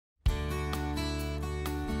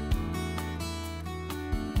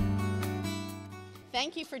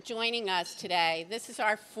Thank you for joining us today. This is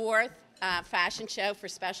our fourth fashion show for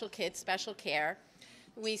SpecialKids, SpecialCare.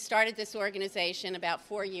 We started this organization about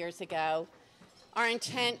 4 years ago. Our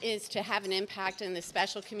intent is to have an impact in the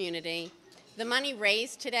special community. The money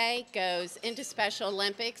raised today goes into Special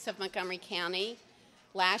Olympics of Montgomery County.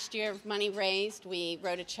 Last year, money raised, we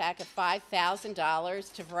wrote a check of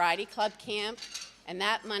 $5,000 to Variety Club Camp, and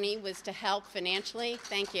that money was to help financially.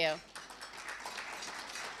 Thank you.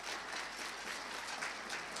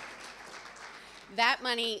 That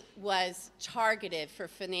money was targeted for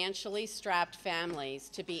financially strapped families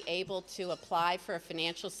to be able to apply for a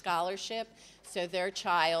financial scholarship so their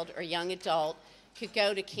child or young adult could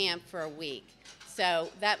go to camp for a week. So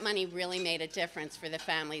that money really made a difference for the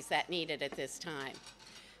families that need it at this time.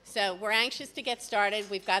 So we're anxious to get started.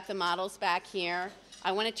 We've got the models back here.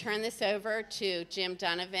 I want to turn this over to Jim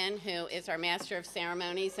Donovan, who is our Master of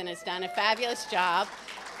Ceremonies and has done a fabulous job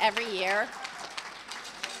every year.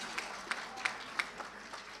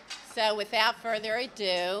 So without further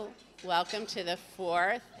ado, welcome to the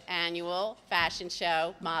 4th annual fashion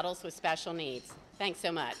show, Models with Special Needs. Thanks so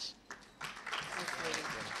much.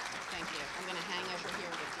 Thank you. I'm going to hang over here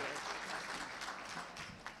with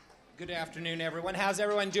you. Good afternoon, everyone. How's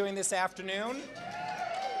everyone doing this afternoon?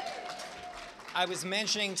 I was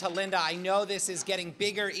mentioning to Linda, I know this is getting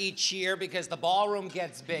bigger each year because the ballroom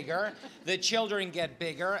gets bigger, the children get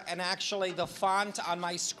bigger, and actually the font on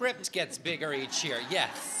my script gets bigger each year.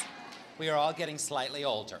 Yes. We are all getting slightly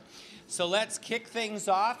older. So let's kick things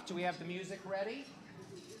off. Do we have the music ready?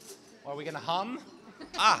 Or are we going to hum?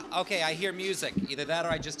 Okay, I hear music. Either that or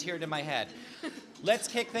I just hear it in my head. Let's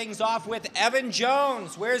kick things off with Evan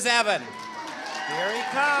Jones. Where's Evan? Here he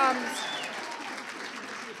comes.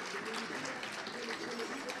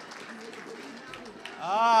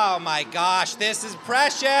 Oh my gosh, this is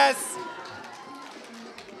precious.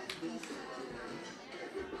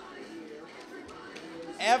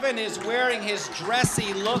 Evan is wearing his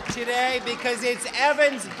dressy look today because it's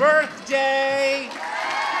Evan's birthday.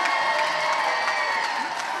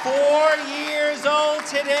 4 years old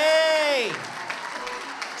today.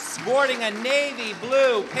 Sporting a navy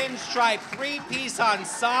blue pinstripe three-piece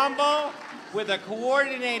ensemble with a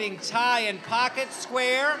coordinating tie and pocket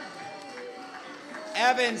square.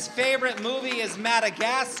 Evan's favorite movie is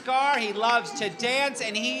Madagascar. He loves to dance,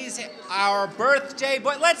 and he's our birthday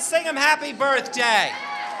boy. Let's sing him happy birthday.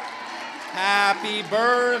 Happy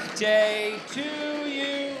birthday to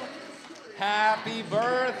you. Happy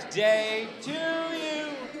birthday to you.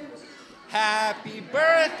 Happy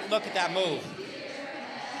birthday. Look at that move.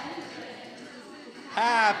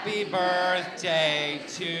 Happy birthday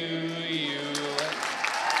to you.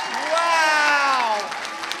 Wow.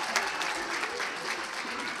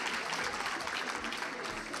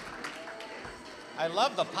 I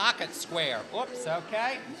love the pocket square. Oops,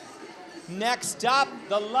 okay. Next up,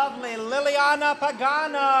 the lovely Liliana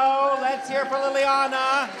Pagano. Let's hear for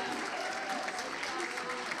Liliana.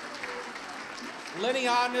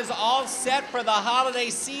 Liliana is all set for the holiday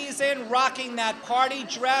season, rocking that party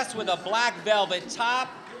dress with a black velvet top,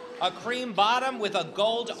 a cream bottom with a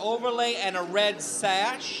gold overlay and a red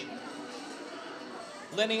sash.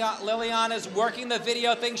 Liliana's working the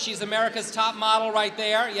video thing. She's America's top model right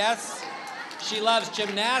there, yes. She loves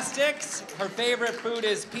gymnastics, her favorite food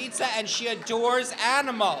is pizza, and she adores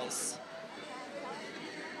animals.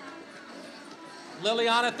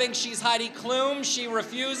 Liliana thinks she's Heidi Klum. She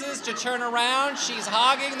refuses to turn around. She's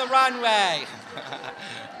hogging the runway.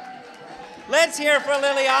 Let's hear for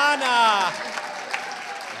Liliana.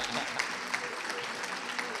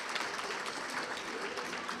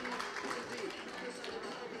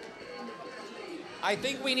 I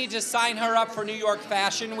think we need to sign her up for New York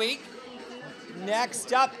Fashion Week.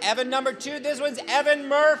 Next up, Evan number 2. This one's Evan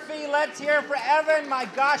Murphy. Let's hear for Evan. My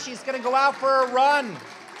gosh, he's going to go out for a run.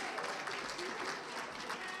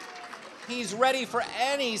 He's ready for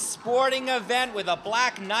any sporting event with a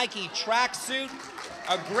black Nike tracksuit,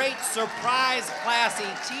 a great surprise classy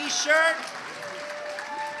t-shirt.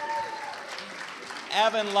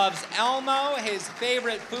 Evan loves Elmo. His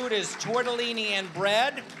favorite food is tortellini and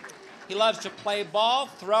bread. He loves to play ball,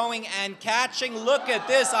 throwing and catching. Look at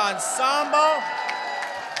this ensemble.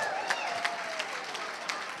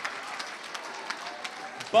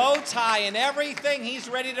 Bow tie and everything. He's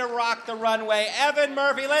ready to rock the runway. Evan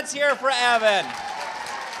Murphy, let's hear for Evan.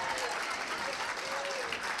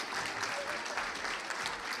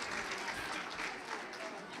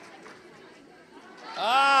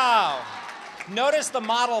 Oh, notice the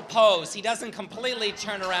model pose. He doesn't completely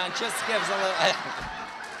turn around, just gives a little...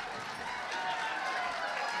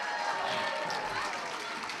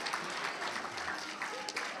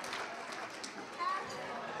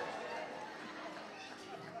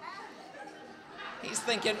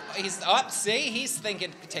 thinking, he's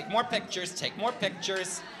thinking, take more pictures, take more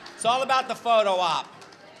pictures. It's all about the photo op.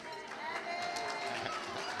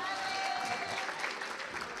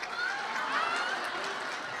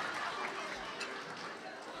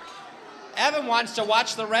 Evan wants to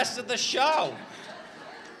watch the rest of the show.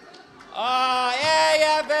 Oh, hey,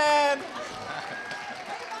 Evan!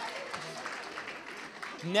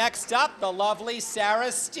 Next up, the lovely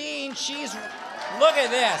Sarah Steen. Look at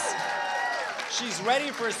this. She's ready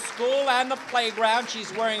for school and the playground.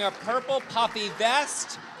 She's wearing a purple puffy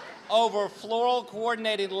vest over floral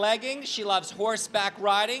coordinated leggings. She loves horseback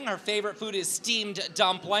riding. Her favorite food is steamed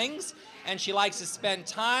dumplings. And she likes to spend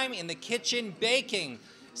time in the kitchen baking.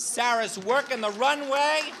 Sarah's working the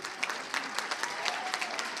runway.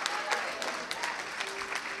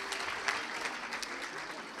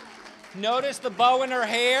 Notice the bow in her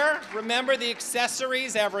hair. Remember the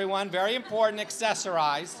accessories, everyone. Very important,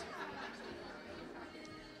 accessorize.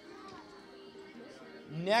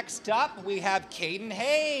 Next up, we have Caden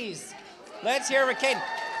Hayes. Let's hear it for Caden.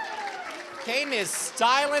 Caden is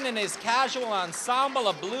styling in his casual ensemble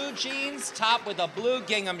of blue jeans, topped with a blue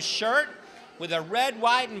gingham shirt, with a red,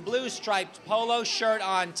 white, and blue striped polo shirt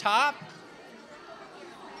on top.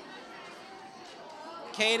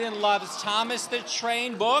 Caden loves Thomas the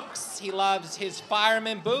Train books. He loves his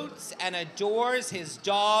fireman boots and adores his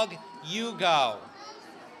dog, Hugo.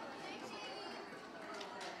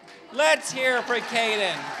 Let's hear it for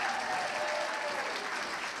Caden.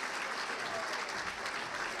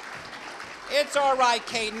 It's all right,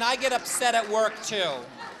 Caden. I get upset at work, too.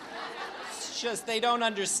 It's just they don't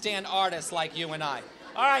understand artists like you and I.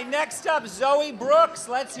 All right, next up, Zoe Brooks.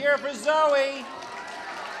 Let's hear it for Zoe.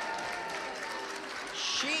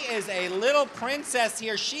 She is a little princess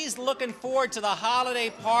here. She's looking forward to the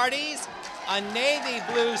holiday parties. A navy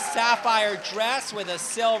blue sapphire dress with a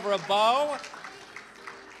silver bow.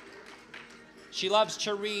 She loves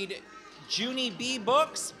to read Junie B.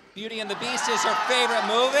 books. Beauty and the Beast is her favorite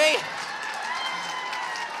movie.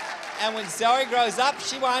 And when Zoe grows up,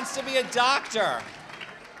 she wants to be a doctor.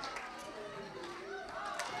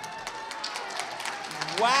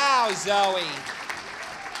 Wow, Zoe.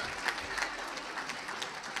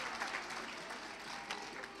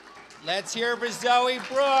 Let's hear it for Zoe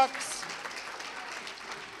Brooks.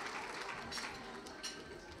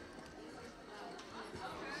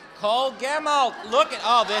 Cole Gemmel, look at,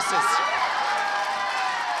 oh, this is.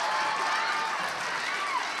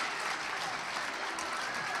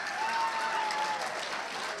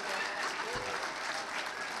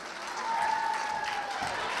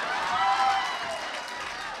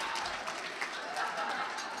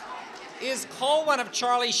 Is Cole one of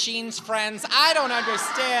Charlie Sheen's friends? I don't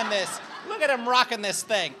understand this. Look at him rocking this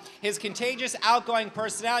thing. His contagious, outgoing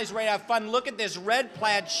personality is ready to have fun. Look at this red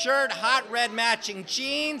plaid shirt, hot red matching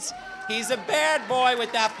jeans. He's a bad boy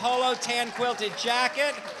with that polo tan quilted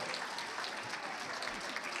jacket.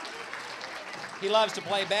 He loves to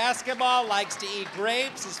play basketball, likes to eat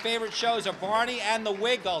grapes. His favorite shows are Barney and the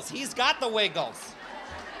Wiggles. He's got the Wiggles.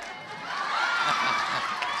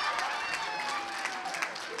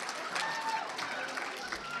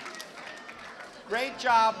 Great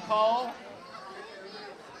job, Cole.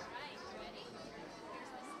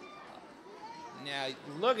 Now,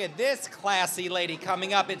 look at this classy lady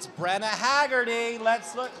coming up. It's Brenna Haggerty.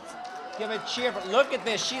 Let's look, give a cheer. Look at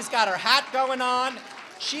this. She's got her hat going on.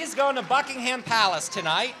 She's going to Buckingham Palace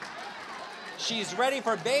tonight. She's ready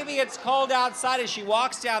for Baby It's Cold Outside as she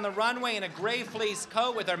walks down the runway in a gray fleece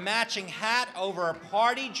coat with her matching hat over a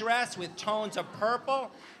party dress with tones of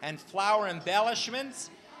purple and flower embellishments.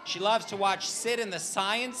 She loves to watch Sid and the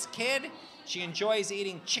Science Kid. She enjoys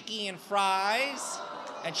eating chicky and fries.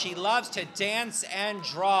 And she loves to dance and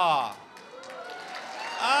draw.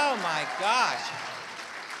 Oh my gosh.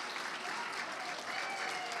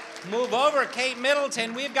 Move over, Kate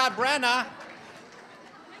Middleton. We've got Brenna.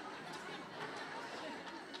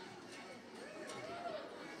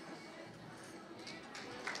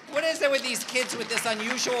 What is it with these kids with this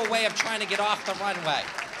unusual way of trying to get off the runway?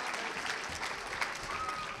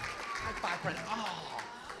 Oh,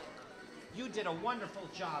 you did a wonderful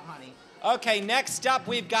job, honey. Okay, next up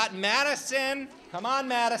we've got Madison. Come on,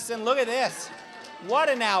 Madison, look at this. What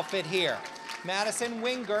an outfit here. Madison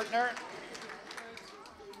Winggertner.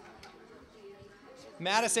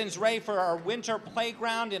 Madison's ready for our winter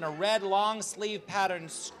playground in a red long sleeve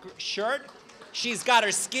patterned shirt. She's got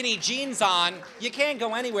her skinny jeans on. You can't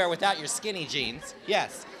go anywhere without your skinny jeans.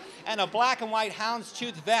 Yes. And a black and white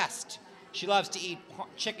houndstooth vest. She loves to eat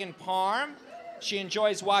chicken parm. She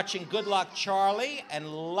enjoys watching Good Luck Charlie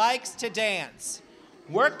and likes to dance.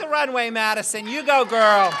 Work the runway, Madison. You go,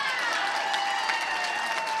 girl.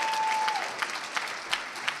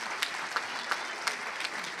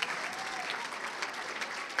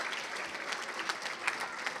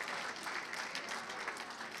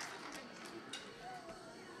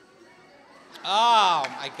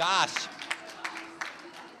 My gosh.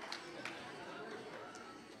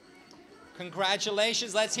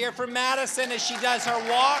 Congratulations. Let's hear from Madison as she does her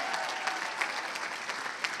walk.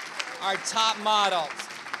 Our top models.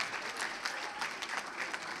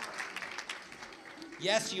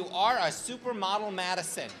 Yes, you are a supermodel,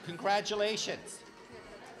 Madison. Congratulations.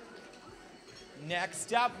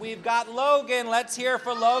 Next up, we've got Logan. Let's hear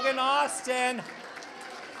for Logan Austin.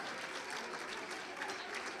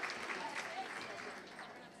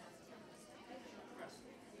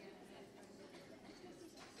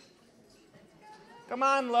 Come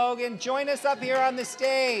on, Logan, join us up here on the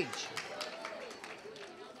stage.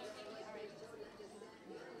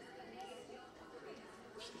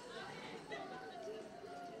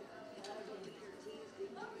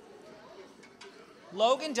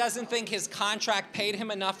 Logan doesn't think his contract paid him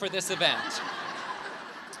enough for this event.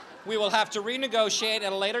 We will have to renegotiate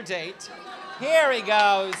at a later date. Here he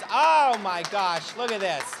goes. Oh my gosh, look at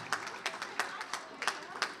this.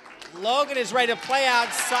 Logan is ready to play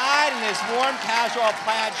outside in his warm casual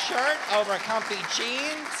plaid shirt over comfy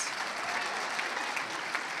jeans.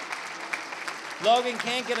 Logan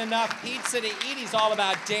can't get enough pizza to eat. He's all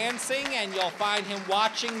about dancing, and you'll find him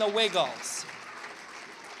watching the Wiggles.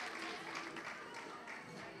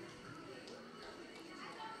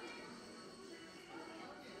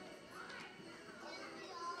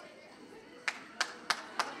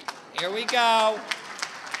 Here we go.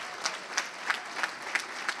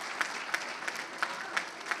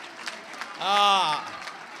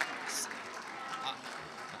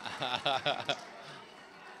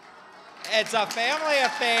 It's a family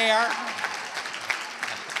affair.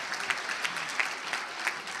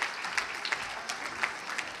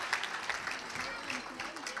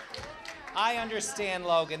 I understand,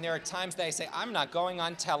 Logan. There are times they say, I'm not going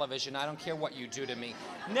on television. I don't care what you do to me.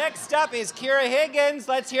 Next up is Kira Higgins.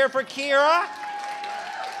 Let's hear for Kira.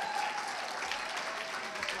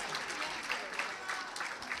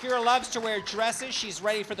 Kira loves to wear dresses. She's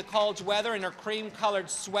ready for the cold weather in her cream-colored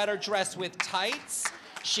sweater dress with tights.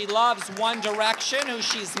 She loves One Direction, who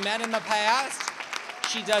she's met in the past.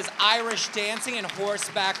 She does Irish dancing and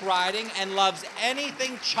horseback riding and loves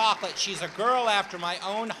anything chocolate. She's a girl after my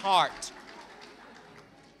own heart.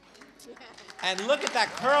 And look at that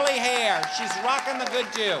curly hair. She's rocking the good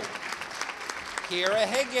do. Kira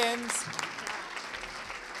Higgins.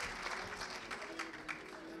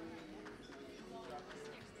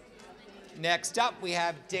 Next up, we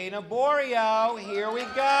have Dana Borio. Here we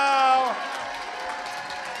go.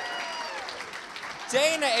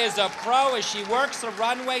 Dana is a pro as she works the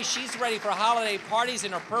runway. She's ready for holiday parties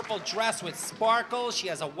in her purple dress with sparkles. She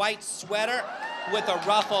has a white sweater with a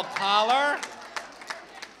ruffle collar.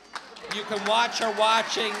 You can watch her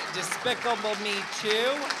watching Despicable Me 2.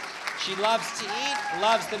 She loves to eat,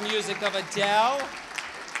 loves the music of Adele.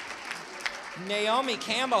 Naomi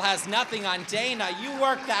Campbell has nothing on Dana. You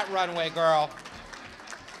work that runway, girl.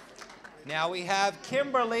 Now we have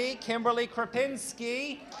Kimberly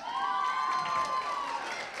Krapinski.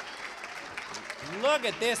 Look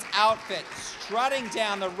at this outfit, strutting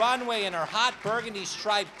down the runway in her hot burgundy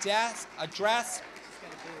striped dress.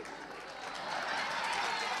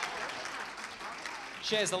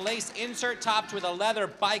 She has a lace insert topped with a leather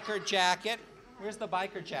biker jacket. Where's the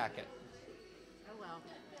biker jacket? Oh, well.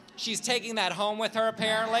 She's taking that home with her,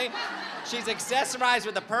 apparently. She's accessorized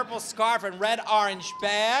with a purple scarf and red-orange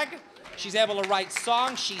bag. She's able to write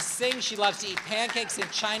songs. She sings. She loves to eat pancakes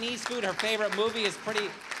and Chinese food. Her favorite movie is Pretty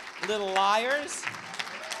Little Liars.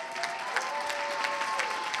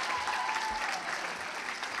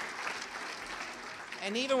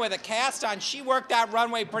 And even with a cast on, she worked that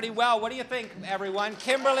runway pretty well. What do you think, everyone?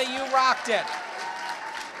 Kimberly, you rocked it.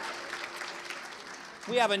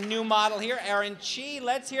 We have a new model here, Erin Chi.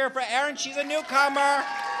 Let's hear for Erin. She's a newcomer.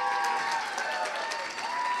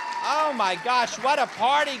 Oh my gosh, what a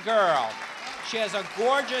party girl. She has a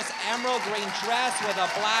gorgeous emerald green dress with a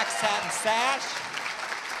black satin sash.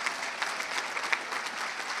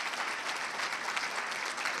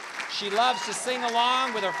 She loves to sing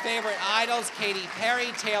along with her favorite idols, Katy Perry,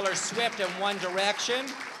 Taylor Swift, and One Direction.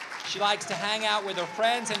 She likes to hang out with her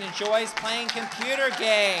friends and enjoys playing computer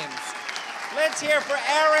games. Let's hear for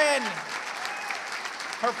Erin.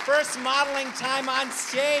 Her first modeling time on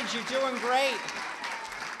stage. You're doing great.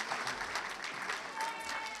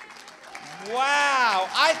 Wow,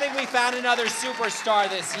 I think we found another superstar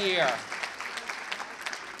this year.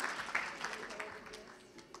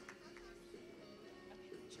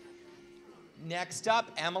 Next up,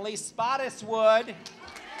 Emily Spottiswoode.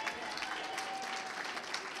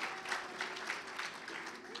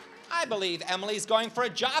 I believe Emily's going for a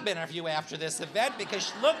job interview after this event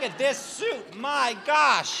because look at this suit, my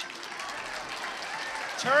gosh.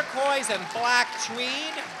 Turquoise and black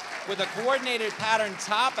tweed with a coordinated pattern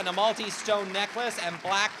top and a multi-stone necklace and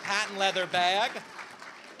black patent leather bag.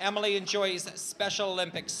 Emily enjoys Special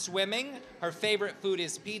Olympics swimming. Her favorite food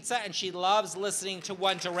is pizza, and she loves listening to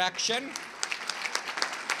One Direction.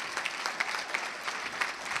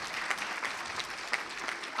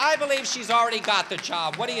 I believe she's already got the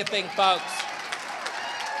job. What do you think, folks?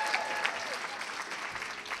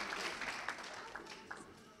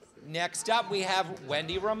 Next up, we have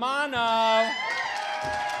Wendy Romano.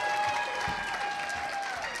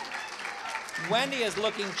 Wendy is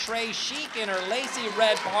looking très chic in her lacy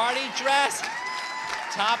red party dress,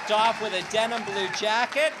 topped off with a denim blue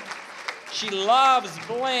jacket. She loves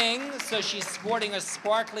bling, so she's sporting a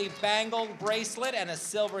sparkly bangle bracelet and a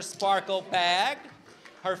silver sparkle bag.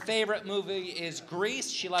 Her favorite movie is Grease.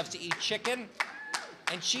 She loves to eat chicken.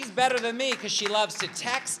 And she's better than me because she loves to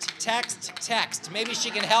text, text, text. Maybe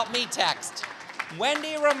she can help me text.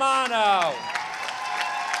 Wendy Romano.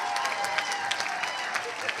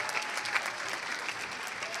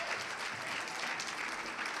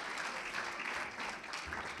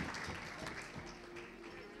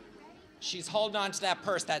 She's holding on to that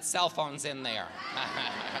purse. That cell phone's in there.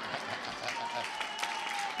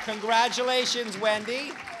 Congratulations,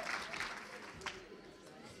 Wendy.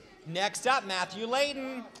 Next up, Matthew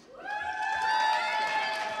Layton.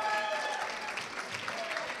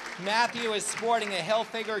 Matthew is sporting a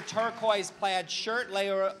Hilfiger turquoise plaid shirt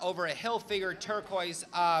layer over a Hilfiger turquoise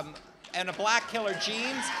and a black killer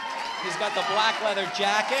jeans. He's got the black leather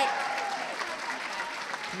jacket.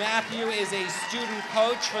 Matthew is a student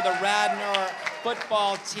coach for the Radnor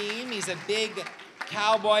football team. He's a big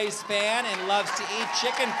Cowboys fan and loves to eat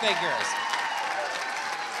chicken figures.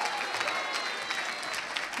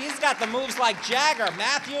 He's got the moves like Jagger,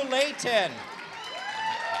 Matthew Layton.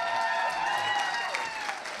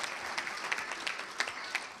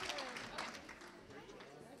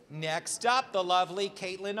 Next up, the lovely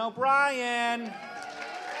Caitlin O'Brien.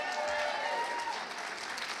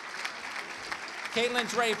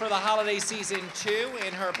 Caitlin's ready for the holiday season too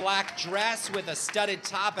in her black dress with a studded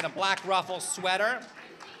top and a black ruffle sweater.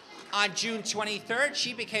 On June 23rd,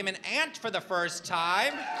 she became an aunt for the first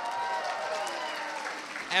time.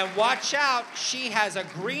 And watch out, she has a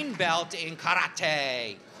green belt in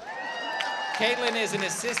karate. Caitlin is an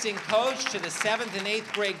assistant coach to the 7th and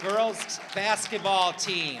 8th grade girls basketball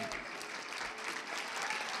team.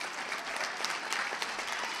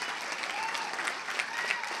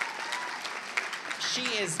 She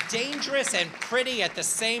is dangerous and pretty at the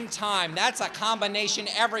same time. That's a combination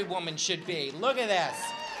every woman should be. Look at this.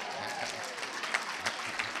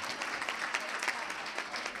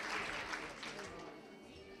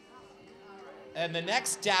 And the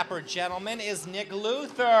next dapper gentleman is Nick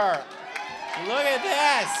Luther. Look at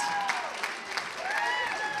this.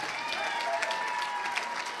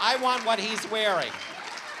 I want what he's wearing.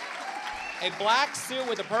 A black suit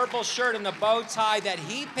with a purple shirt and a bow tie that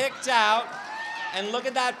he picked out. And look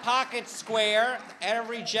at that pocket square.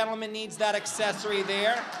 Every gentleman needs that accessory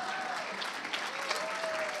there.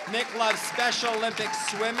 Nick loves Special Olympics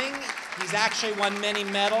swimming. He's actually won many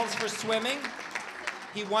medals for swimming.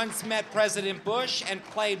 He once met President Bush and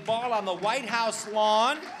played ball on the White House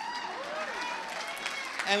lawn.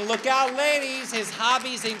 And look out, ladies, his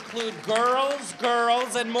hobbies include girls,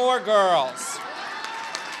 girls, and more girls.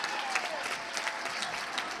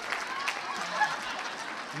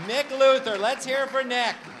 Nick Luther, let's hear it for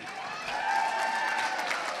Nick.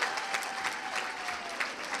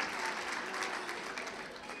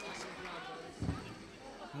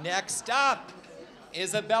 Next up,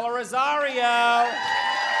 Isabella Rosario.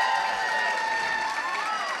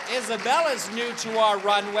 Isabella's new to our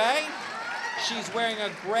runway. She's wearing a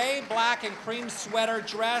gray, black, and cream sweater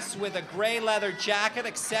dress with a gray leather jacket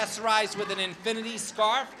accessorized with an infinity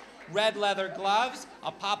scarf, red leather gloves,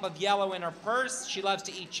 a pop of yellow in her purse. She loves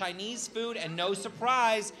to eat Chinese food, and no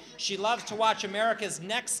surprise, she loves to watch America's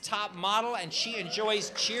Next Top Model, and she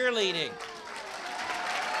enjoys cheerleading.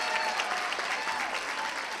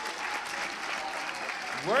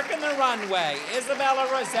 Working the runway, Isabella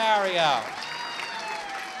Rosario.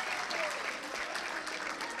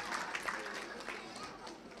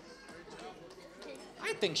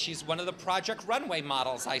 I think she's one of the Project Runway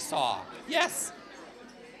models I saw. Yes.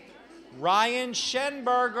 Ryan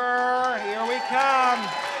Schenberger, here we come.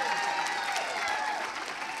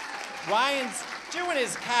 Ryan's doing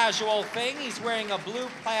his casual thing. He's wearing a blue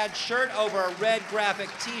plaid shirt over a red graphic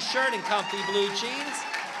t-shirt and comfy blue jeans.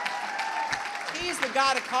 He's the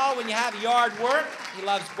guy to call when you have yard work. He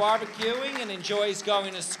loves barbecuing and enjoys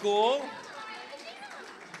going to school.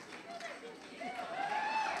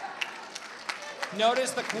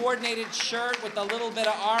 Notice the coordinated shirt with a little bit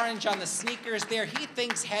of orange on the sneakers there. He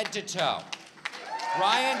thinks head to toe.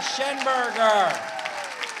 Ryan Schenberger.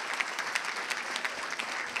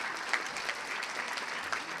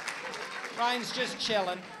 Ryan's just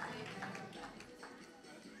chilling.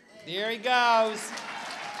 There he goes.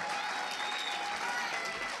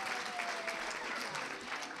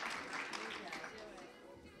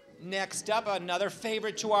 Next up, another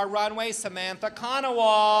favorite to our runway, Samantha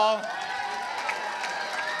Conowall.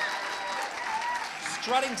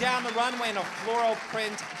 Strutting down the runway in a floral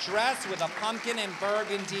print dress with a pumpkin and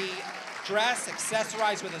burgundy dress,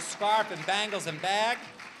 accessorized with a scarf and bangles and bag.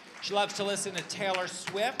 She loves to listen to Taylor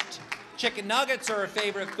Swift. Chicken nuggets are her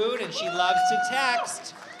favorite food, and she loves to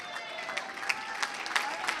text.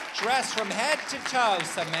 Dressed from head to toe,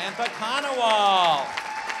 Samantha Conowall.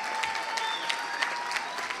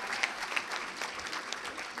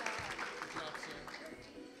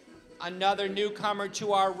 Another newcomer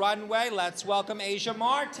to our runway. Let's welcome Asia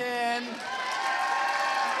Martin.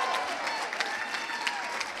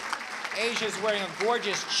 Asia's wearing a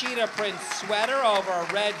gorgeous cheetah print sweater over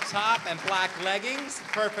a red top and black leggings.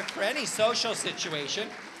 Perfect for any social situation.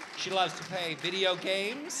 She loves to play video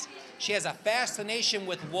games. She has a fascination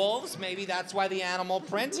with wolves. Maybe that's why the animal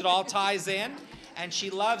print. It all ties in. And she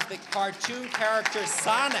loves the cartoon character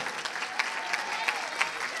Sonic.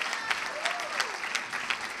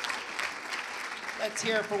 Let's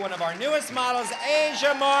hear it for one of our newest models,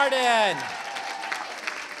 Asia Martin.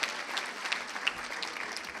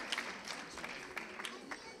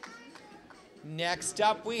 Next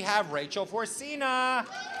up, we have Rachel Forcina.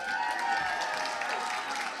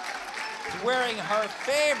 Wearing her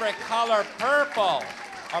favorite color, purple.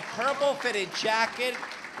 A purple fitted jacket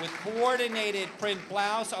with coordinated print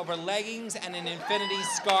blouse over leggings and an infinity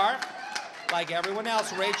scarf. Like everyone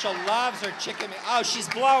else, Rachel loves her chicken. Oh, she's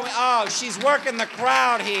blowing. Oh, she's working the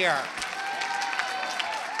crowd here.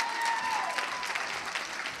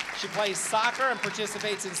 She plays soccer and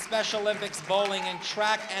participates in Special Olympics bowling and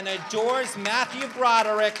track and adores Matthew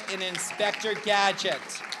Broderick in Inspector Gadget.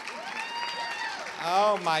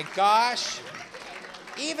 Oh my gosh.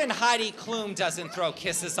 Even Heidi Klum doesn't throw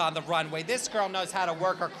kisses on the runway. This girl knows how to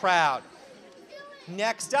work her crowd.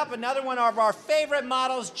 Next up, another one of our favorite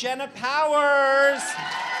models, Jenna Powers.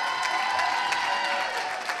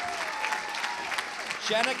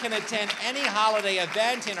 Jenna can attend any holiday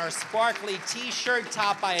event in her sparkly t-shirt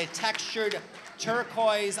topped by a textured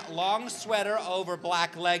turquoise long sweater over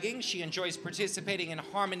black leggings. She enjoys participating in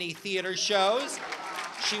Harmony Theater shows.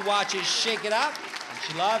 She watches Shake It Up, and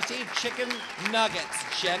she loves to eat chicken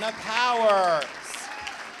nuggets. Jenna Powers.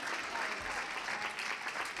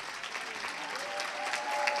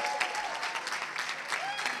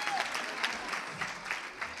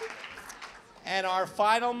 And our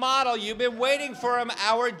final model, you've been waiting for him,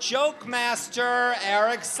 our joke master,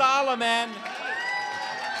 Eric Solomon.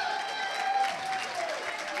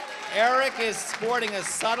 Eric is sporting a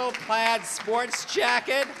subtle plaid sports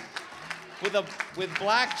jacket with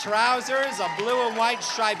black trousers, a blue and white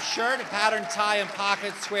striped shirt, a patterned tie and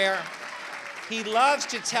pocket square. He loves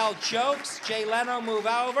to tell jokes. Jay Leno, move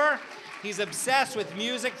over. He's obsessed with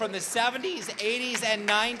music from the 70s, 80s, and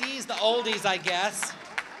 90s, the oldies, I guess.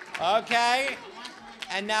 Okay,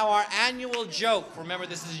 and now our annual joke. Remember,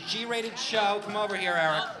 this is a G-rated show. Come over here,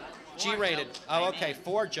 Eric. G-rated. Oh, okay,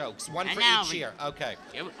 4 jokes, one for each year. Okay.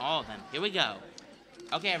 All of them. Here we go.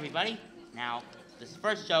 Okay, everybody. Now, this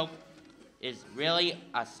first joke is really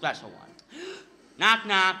a special one. Knock,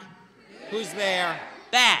 knock. Who's there?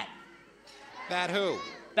 Bat. Bat who?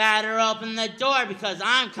 Batter open the door because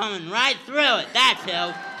I'm coming right through it. That's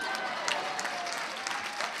who.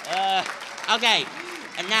 Okay.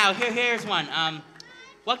 And now, here's one.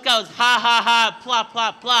 What goes ha, ha, ha, plop,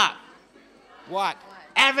 plop, plop? What?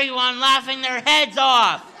 Everyone laughing their heads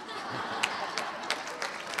off.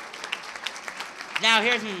 Now,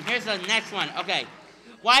 here's the next one. Okay.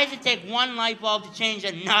 Why does it take one light bulb to change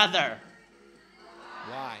another?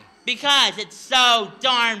 Why? Because it's so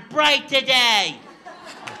darn bright today.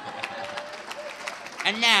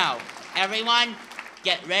 And now, everyone,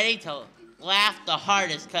 get ready to laugh the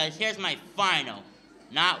hardest, because here's my final,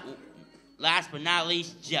 last but not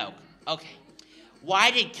least, joke. Okay.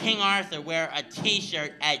 Why did King Arthur wear a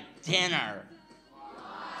t-shirt at dinner? Why?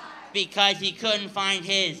 Because he couldn't find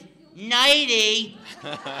his nightie.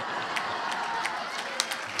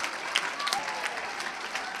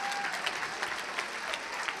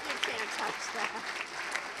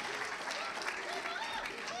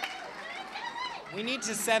 We need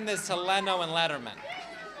to send this to Leno and Letterman.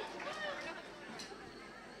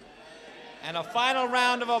 And a final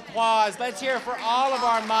round of applause. Let's hear it for all of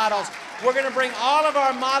our models. We're going to bring all of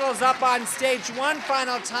our models up on stage one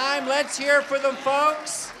final time. Let's hear it for them,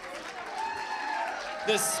 folks.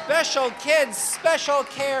 The SpecialKids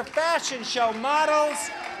SpecialCare Fashion Show Models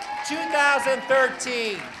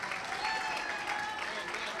 2013.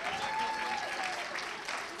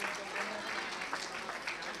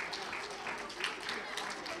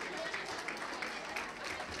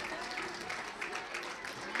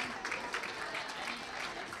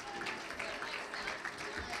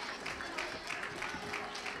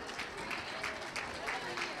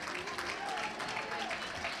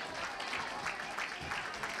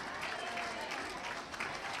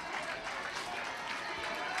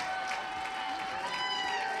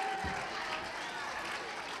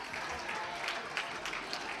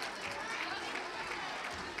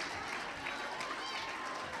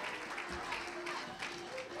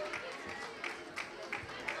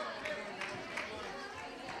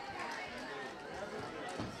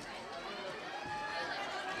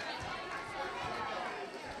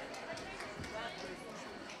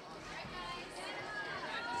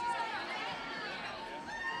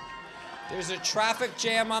 There's a traffic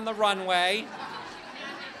jam on the runway.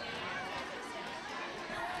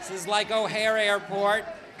 This is like O'Hare Airport.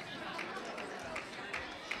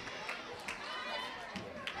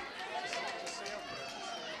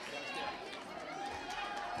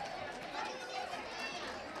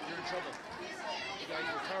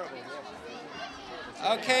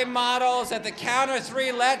 Okay, models, at the count of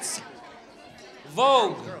three, let's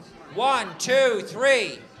Vogue. 1, 2,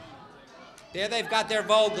 3. There they've got their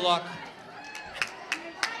Vogue look.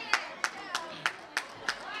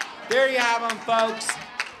 There you have them, folks.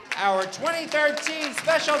 Our 2013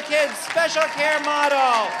 SpecialKids SpecialCare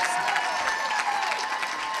models.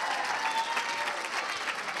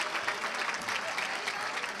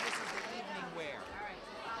 This is the evening wear.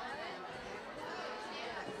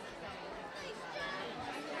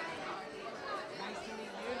 Nice to meet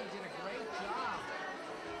you. You did a great job.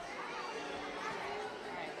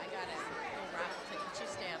 All right, I got it. Little raffle ticket. You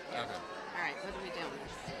stay up here. Okay. All right, what are we doing?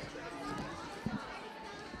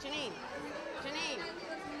 Janine. Janine.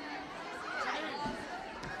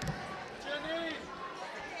 Janine.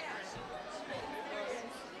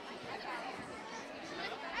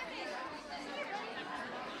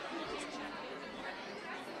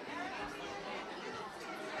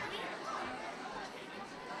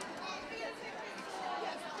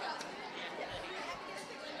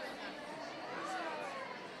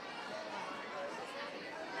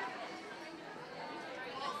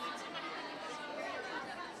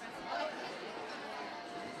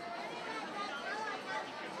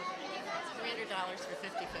 $300 for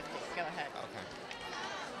 50/50. Go ahead.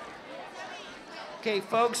 Okay,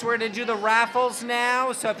 folks, we're going to do the raffles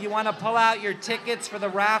now. So if you want to pull out your tickets for the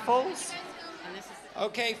raffles. And this is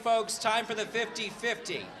Okay, folks, time for the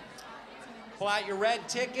 50/50. Pull out your red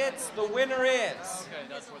tickets. The winner is Okay,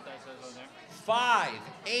 that's what that says on there.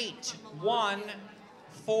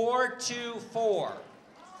 581,424.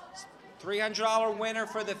 $300 winner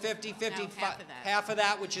for the 50/50. No, half of that. Half of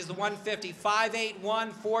that, which is the 150.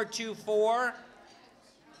 581,424.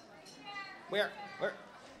 Where?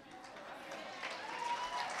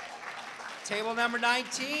 Table number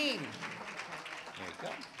 19. There you go.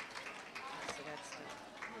 so that's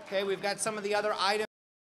Okay, we've got some of the other items.